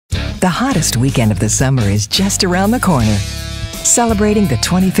The hottest weekend of the summer is just around the corner. Celebrating the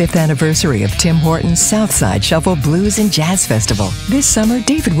 25th anniversary of Tim Hortons Southside Shuffle Blues and Jazz Festival. This summer,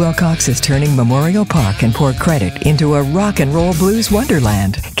 David Wilcox is turning Memorial Park and Port Credit into a rock and roll blues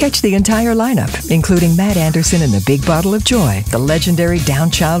wonderland. Catch the entire lineup, including Matt Andersen and the Big Bottle of Joy, the legendary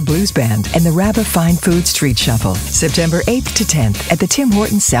Downchild Blues Band, and the Rabba Fine Food Street Shuffle. September 8th to 10th at the Tim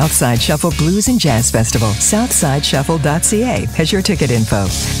Hortons Southside Shuffle Blues and Jazz Festival. southsideshuffle.ca has your ticket info.